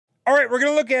All right, we're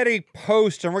going to look at a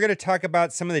post, and we're going to talk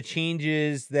about some of the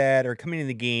changes that are coming in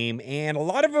the game, and a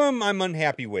lot of them I'm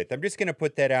unhappy with. I'm just going to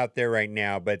put that out there right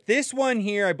now, but this one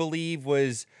here, I believe,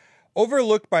 was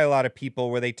overlooked by a lot of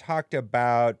people, where they talked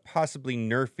about possibly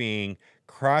nerfing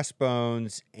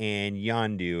Crossbones and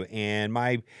Yondu, and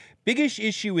my biggest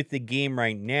issue with the game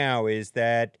right now is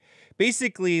that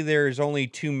basically there's only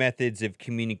two methods of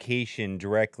communication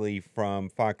directly from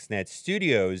Foxnet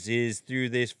Studios, is through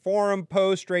this forum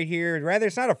post right here. Rather,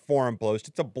 it's not a forum post,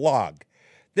 it's a blog.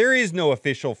 There is no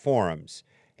official forums,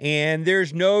 and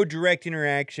there's no direct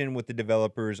interaction with the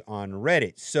developers on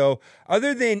Reddit. So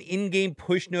other than in-game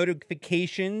push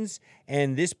notifications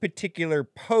and this particular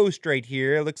post right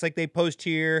here, it looks like they post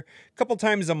here a couple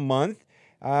times a month,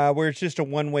 where it's just a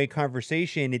one-way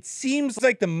conversation. It seems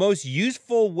like the most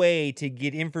useful way to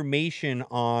get information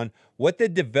on what the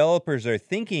developers are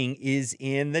thinking is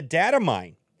in the data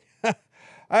mine.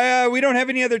 We don't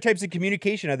have any other types of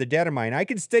communication out of the data mine. I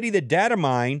can study the data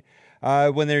mine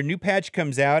when their new patch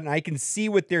comes out, and I can see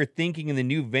what they're thinking and the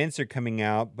new events are coming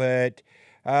out, but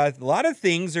a lot of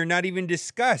things are not even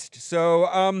discussed.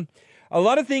 So a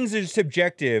lot of things are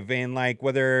subjective, and like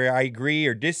whether I agree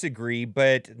or disagree,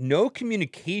 but no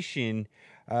communication.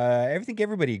 I think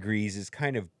everybody agrees is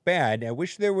kind of bad. I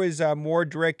wish there was more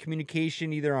direct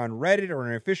communication either on Reddit or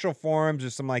in official forums or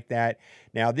something like that.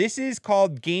 Now, this is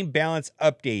called game balance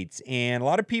updates, and a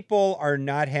lot of people are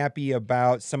not happy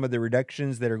about some of the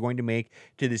reductions that are going to make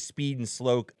to the speed and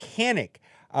slow mechanic.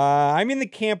 I'm in the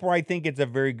camp where I think it's a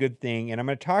very good thing, and I'm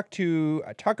going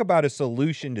to talk about a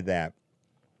solution to that.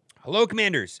 Hello,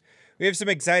 Commanders. We have some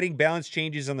exciting balance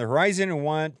changes on the horizon and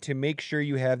want to make sure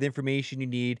you have the information you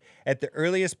need at the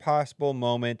earliest possible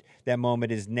moment. That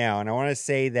moment is now. And I want to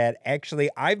say that actually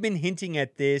I've been hinting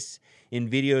at this in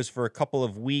videos for a couple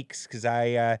of weeks because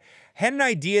I had an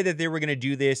idea that they were going to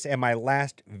do this at my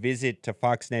last visit to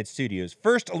Foxnet Studios.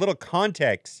 First, a little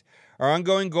context. Our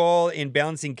ongoing goal in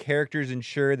balancing characters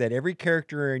ensure that every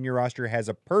character in your roster has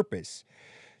a purpose.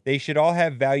 They should all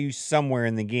have value somewhere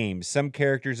in the game. Some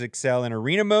characters excel in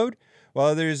arena mode, while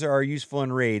others are useful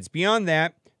in raids. Beyond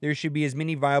that, there should be as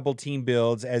many viable team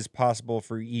builds as possible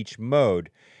for each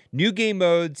mode. New game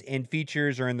modes and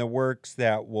features are in the works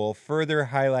that will further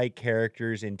highlight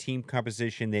characters and team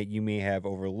composition that you may have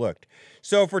overlooked.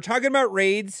 So if we're talking about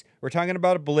raids, we're talking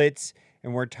about a blitz,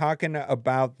 and we're talking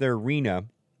about the arena,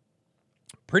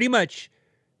 pretty much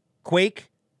Quake,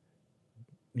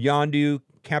 Yondu,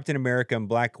 Captain America, and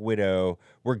Black Widow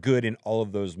were good in all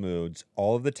of those modes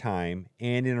all of the time.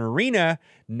 And in Arena,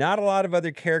 not a lot of other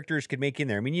characters could make in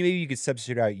there. I mean, maybe you could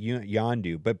substitute out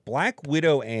Yondu, but Black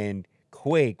Widow and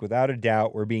Quake, without a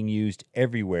doubt, were being used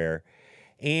everywhere.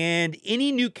 And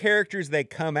any new characters that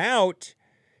come out,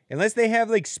 unless they have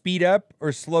like speed up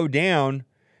or slow down,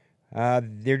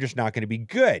 they're just not going to be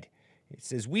good. It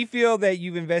says, we feel that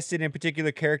you've invested in a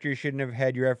particular character. You shouldn't have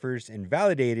had your efforts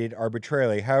invalidated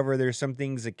arbitrarily. However, there's some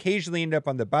things occasionally end up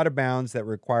on the bottom bounds that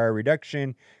require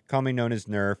reduction, commonly known as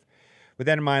NERF. With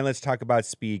that in mind, let's talk about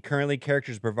speed. Currently,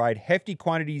 characters provide hefty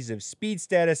quantities of speed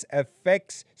status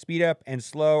effects. Speed up and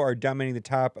slow are dominating the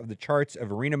top of the charts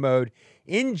of arena mode.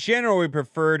 In general, we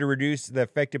prefer to reduce the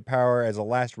effective power as a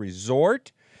last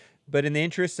resort. But in the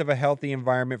interest of a healthy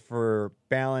environment for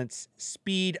balance,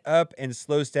 speed up and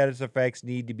slow status effects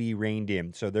need to be reined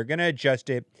in. So they're going to adjust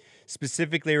it.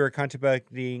 Specifically, we're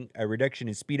contemplating a reduction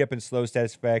in speed up and slow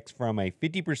status effects from a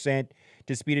 50%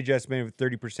 to speed adjustment of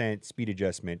 30% speed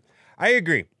adjustment. I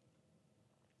agree.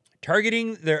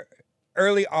 Targeting the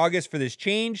early August for this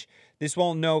change. This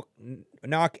won't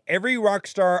knock every rock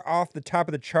star off the top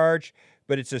of the chart,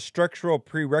 but it's a structural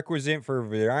prerequisite for a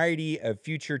variety of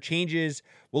future changes.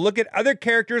 We'll look at other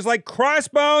characters like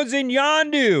Crossbones and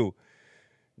Yondu.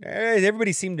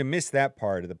 Everybody seemed to miss that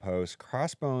part of the post.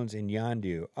 Crossbones and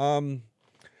Yondu.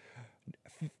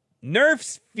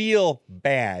 Nerfs feel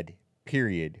bad,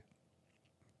 period.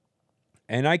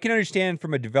 And I can understand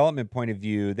from a development point of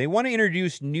view, they want to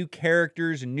introduce new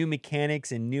characters and new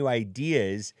mechanics and new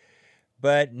ideas,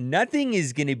 but nothing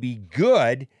is going to be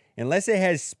good unless it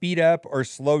has speed up or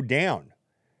slow down.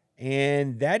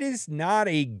 And that is not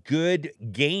a good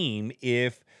game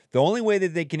if the only way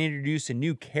that they can introduce a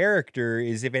new character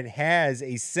is if it has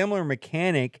a similar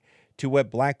mechanic to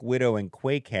what Black Widow and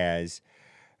Quake has.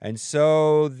 And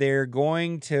so they're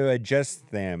going to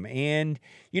adjust them. And,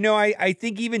 you know, I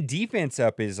think even defense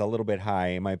up is a little bit high,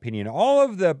 in my opinion. All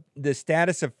of the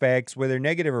status effects, whether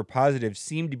negative or positive,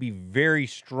 seem to be very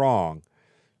strong.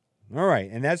 All right,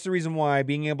 and that's the reason why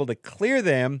being able to clear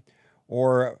them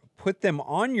or put them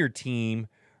on your team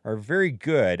are very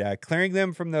good. Clearing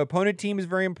them from the opponent team is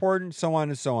very important, so on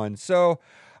and so on. So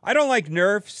I don't like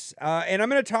nerfs, and I'm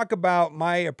going to talk about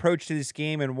my approach to this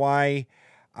game and why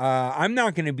I'm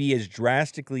not going to be as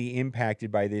drastically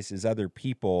impacted by this as other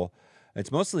people.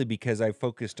 It's mostly because I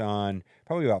focused on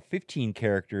probably about 15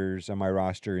 characters on my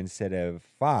roster instead of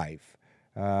 5.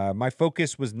 My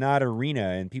focus was not arena,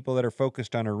 and people that are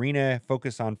focused on arena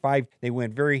focus on 5. They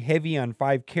went very heavy on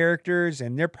 5 characters,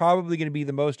 and they're probably going to be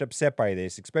the most upset by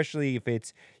this, especially if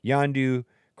it's Yondu,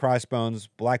 Crossbones,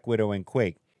 Black Widow, and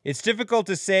Quake. It's difficult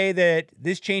to say that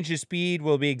this change of speed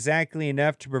will be exactly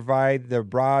enough to provide the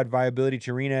broad viability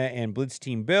to arena and blitz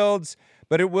team builds,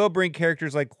 but it will bring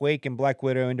characters like Quake and Black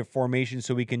Widow into formation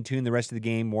so we can tune the rest of the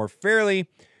game more fairly.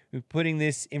 We're putting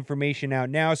this information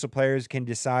out now so players can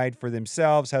decide for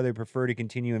themselves how they prefer to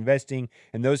continue investing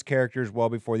in those characters well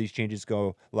before these changes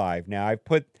go live. Now, I've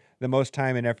put the most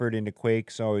time and effort into Quake,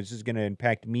 so this is going to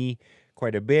impact me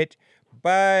quite a bit.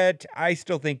 But I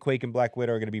still think Quake and Black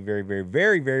Widow are going to be very, very,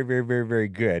 very, very, very, very, very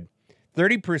good.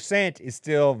 30% is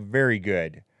still very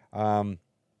good. I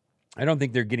don't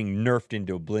think they're getting nerfed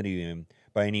into oblivion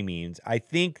by any means. I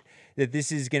think that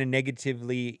this is going to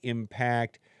negatively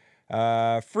impact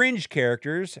fringe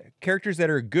characters that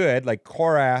are good, like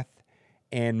Korath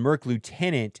and Merc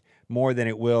Lieutenant, more than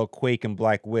it will Quake and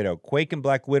Black Widow. Quake and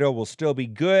Black Widow will still be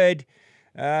good.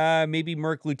 Maybe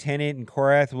Merc Lieutenant and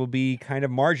Korath will be kind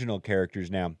of marginal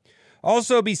characters now.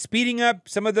 Also, be speeding up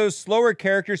some of those slower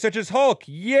characters, such as Hulk.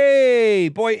 Yay!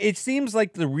 Boy, it seems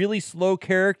like the really slow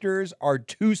characters are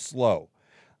too slow.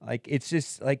 Like, it's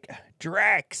just like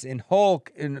Drax and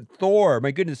Hulk and Thor.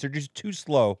 My goodness, they're just too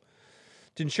slow.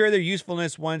 To ensure their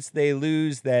usefulness once they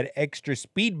lose that extra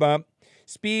speed bump,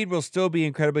 speed will still be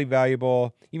incredibly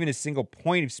valuable. Even a single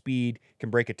point of speed can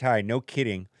break a tie. No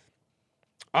kidding.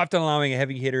 Often allowing a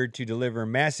heavy hitter to deliver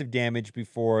massive damage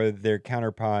before their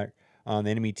counterpart on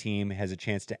the enemy team has a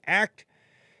chance to act.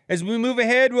 As we move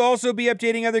ahead, we'll also be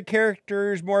updating other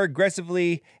characters more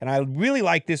aggressively, and I really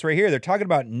like this right here. They're talking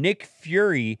about Nick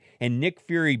Fury and Nick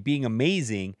Fury being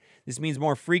amazing. This means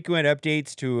more frequent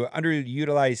updates to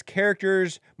underutilized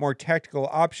characters, more tactical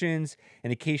options,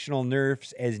 and occasional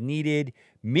nerfs as needed.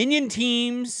 Minion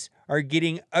teams are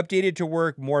getting updated to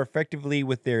work more effectively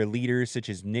with their leaders, such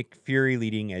as Nick Fury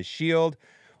leading as S.H.I.E.L.D.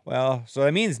 Well, so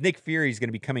that means Nick Fury is going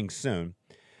to be coming soon.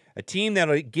 A team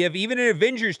that'll give even an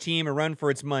Avengers team a run for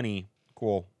its money.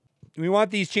 Cool. We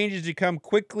want these changes to come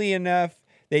quickly enough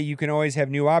that you can always have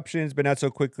new options, but not so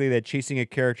quickly that chasing a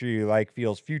character you like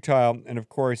feels futile. And of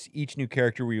course, each new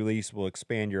character we release will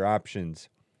expand your options.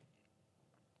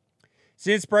 It's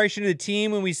an inspiration to the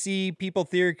team when we see people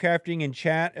theory crafting and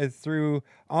chat through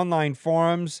online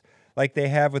forums like they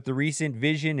have with the recent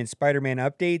Vision and Spider-Man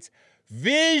updates.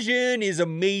 Vision is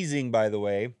amazing, by the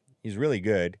way. He's really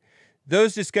good.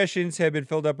 Those discussions have been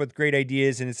filled up with great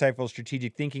ideas and insightful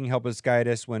strategic thinking, help us guide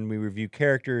us when we review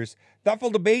characters.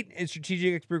 Thoughtful debate and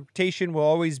strategic experimentation will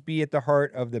always be at the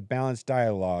heart of the balanced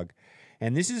dialogue.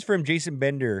 And this is from Jason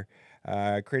Bender,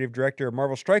 creative director of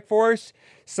Marvel Strike Force,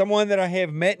 someone that I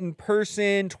have met in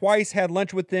person twice, had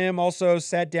lunch with them, also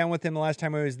sat down with him the last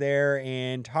time I was there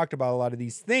and talked about a lot of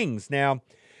these things. Now,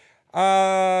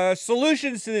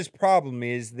 solutions to this problem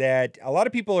is that a lot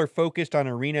of people are focused on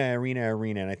arena,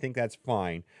 and I think that's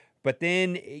fine. But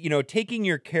then, taking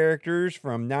your characters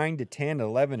from 9 to 10,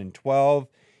 11, and 12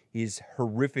 is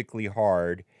horrifically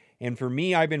hard. And for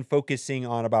me, I've been focusing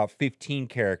on about 15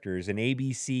 characters, an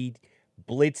ABC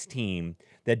Blitz team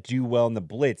that do well in the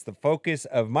Blitz. The focus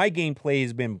of my gameplay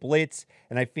has been Blitz,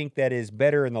 and I think that is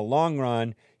better in the long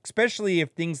run, especially if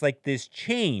things like this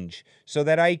change, so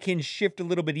that I can shift a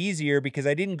little bit easier because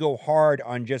I didn't go hard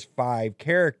on just 5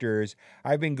 characters.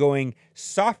 I've been going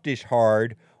softish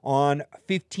hard on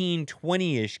 15,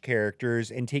 20-ish characters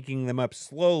and taking them up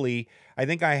slowly. I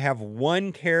think I have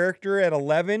 1 character at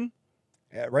 11.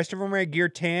 Rest of them are at gear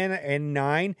 10 and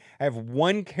 9. I have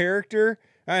 1 character,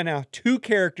 now 2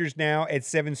 characters now at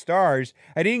 7 stars.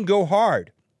 I didn't go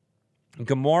hard.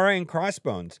 Gamora and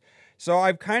Crossbones. So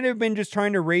I've kind of been just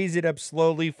trying to raise it up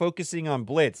slowly, focusing on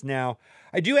Blitz. Now,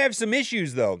 I do have some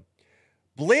issues, though.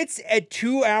 Blitz at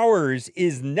 2 hours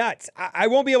is nuts. I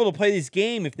won't be able to play this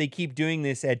game if they keep doing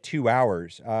this at 2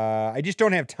 hours. I just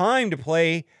don't have time to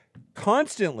play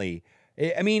constantly.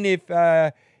 I mean, if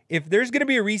there's going to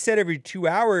be a reset every 2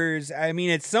 hours, I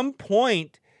mean, at some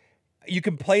point, you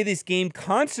can play this game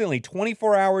constantly,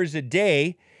 24 hours a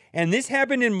day. And this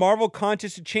happened in Marvel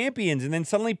Contest of Champions, and then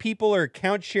suddenly people are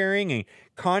account sharing and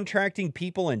contracting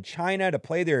people in China to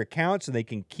play their accounts so they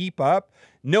can keep up.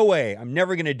 No way. I'm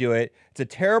never going to do it. It's a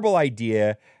terrible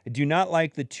idea. I do not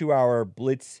like the 2-hour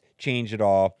Blitz change at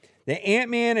all. The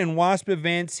Ant-Man and Wasp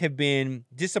events have been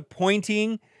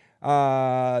disappointing.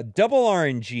 Double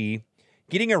RNG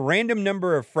getting a random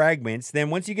number of fragments.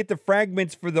 Then once you get the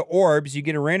fragments for the orbs, you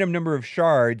get a random number of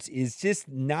shards. Is just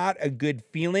not a good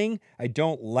feeling. I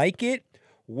don't like it.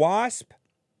 Wasp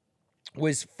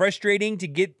was frustrating to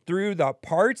get through the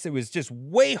parts. It was just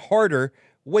way harder,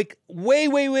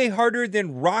 way harder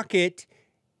than Rocket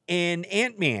and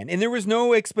Ant-Man. And there was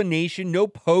no explanation, no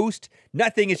post,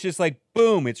 nothing. It's just like,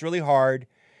 boom, it's really hard.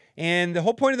 And the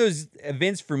whole point of those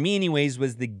events for me anyways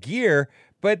was the gear,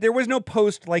 but there was no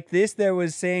post like this that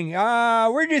was saying,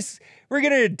 we're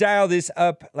going to dial this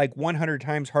up like 100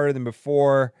 times harder than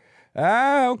before.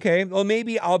 Okay. Well,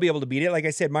 maybe I'll be able to beat it. Like I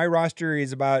said, my roster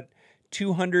is about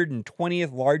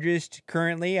 220th largest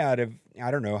currently out of, I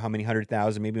don't know how many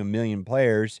 100,000, maybe 1 million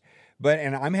players.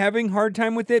 And I'm having a hard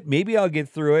time with it. Maybe I'll get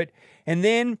through it. And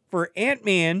then for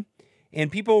Ant-Man, and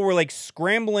people were like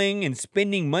scrambling and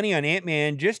spending money on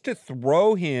Ant-Man just to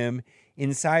throw him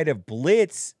inside of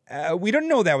Blitz. We don't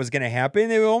know that was going to happen.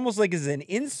 It was almost like it's an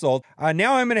insult.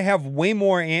 Now I'm going to have way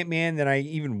more Ant-Man than I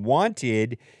even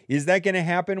wanted. Is that going to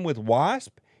happen with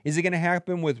Wasp? Is it going to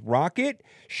happen with Rocket?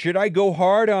 Should I go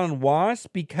hard on Wasp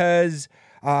because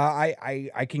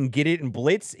I can get it in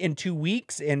Blitz in 2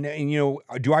 weeks? And you know,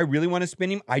 do I really want to spin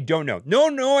him? I don't know.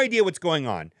 No idea what's going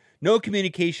on. No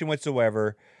communication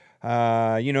whatsoever.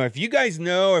 You know, if you guys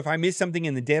know, if I missed something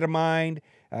in the data mine,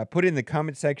 put it in the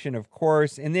comment section, of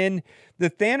course. And then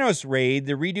the Thanos raid,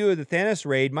 the redo of the Thanos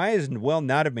raid, might as well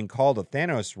not have been called a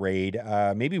Thanos raid.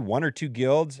 Maybe 1 or 2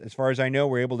 guilds, as far as I know,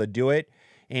 were able to do it.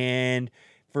 And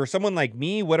for someone like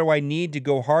me, what do I need to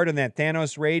go hard on that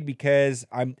Thanos raid? Because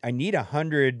I need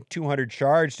 100, 200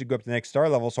 shards to go up to the next star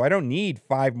level, so I don't need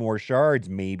 5 more shards,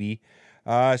 maybe.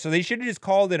 So they should have just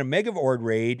called it a Mega Ord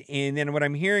raid. And then what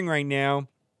I'm hearing right now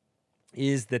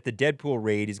is that the Deadpool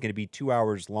raid is going to be 2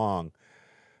 hours long.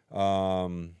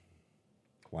 Wow,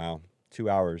 2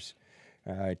 hours.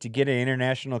 To get an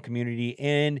international community.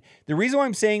 And the reason why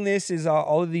I'm saying this is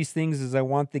all of these things is I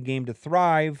want the game to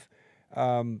thrive.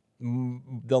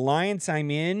 The alliance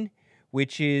I'm in,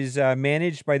 which is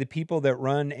managed by the people that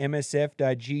run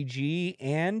MSF.gg,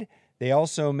 and they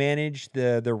also manage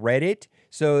the Reddit.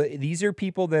 So these are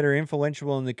people that are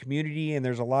influential in the community, and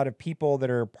there's a lot of people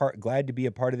that are glad to be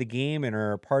a part of the game and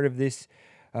are a part of this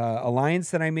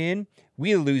alliance that I'm in.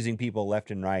 We are losing people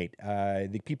left and right.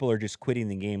 The people are just quitting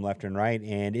the game left and right,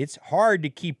 and it's hard to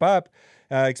keep up,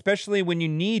 especially when you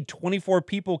need 24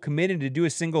 people committed to do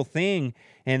a single thing,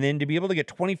 and then to be able to get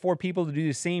 24 people to do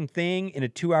the same thing in a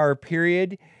 2-hour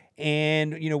period.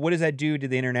 And, you know, what does that do to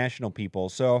the international people?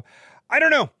 So I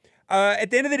don't know.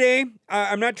 At the end of the day,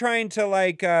 I'm not trying to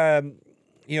like,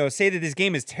 you know, say that this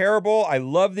game is terrible. I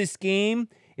love this game.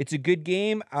 It's a good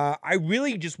game. I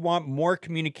really just want more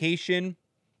communication.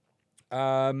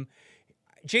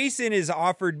 Jason has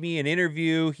offered me an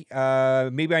interview.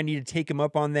 Maybe I need to take him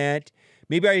up on that.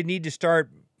 Maybe I need to start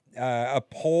a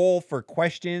poll for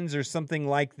questions or something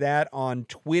like that on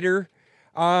Twitter.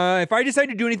 If I decide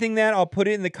to do anything that, I'll put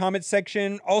it in the comment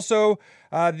section. Also,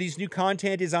 these new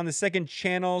content is on the second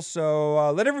channel,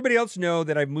 so let everybody else know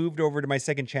that I've moved over to my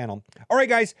second channel. All right,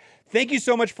 guys, thank you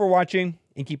so much for watching,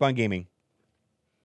 and keep on gaming.